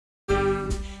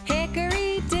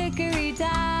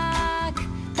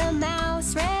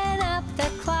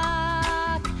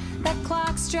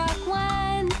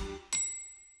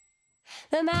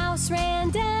The mouse ran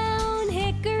down,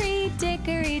 hickory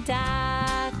dickory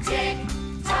dock. Tick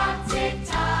tock, tick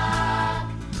tock.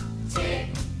 Tick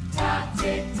tock,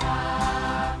 tick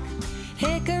tock.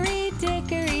 Hickory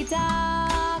dickory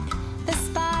dock. The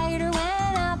spider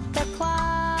went up the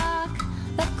clock.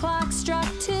 The clock struck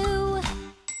 2.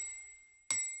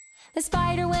 The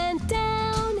spider went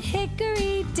down,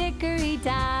 hickory dickory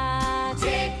dock.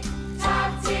 Tick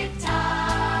tock, tick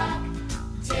tock.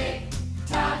 Tick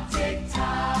tock, tick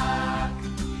tock.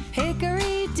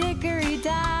 Hickory dickory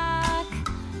dock.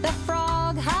 The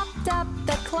frog hopped up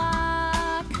the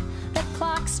clock. The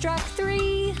clock struck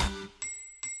 3.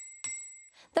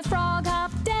 The frog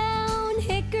hopped down,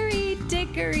 hickory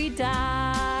dickory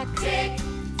dock. Tick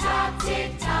tock,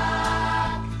 tick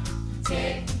tock.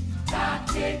 Tick tock,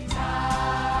 tick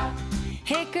tock.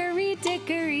 Hickory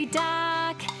dickory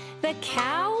dock. The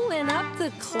cow went up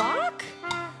the clock.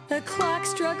 The clock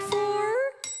struck 4.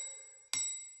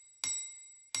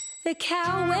 The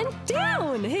cow went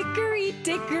down, hickory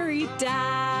dickory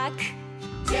dock.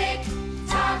 Tick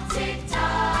tock, tick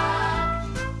tock.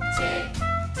 Tick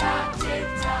tock, tick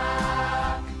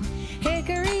tock.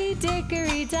 Hickory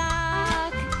dickory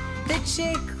dock. The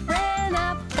chick ran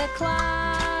up the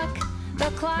clock.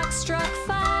 The clock struck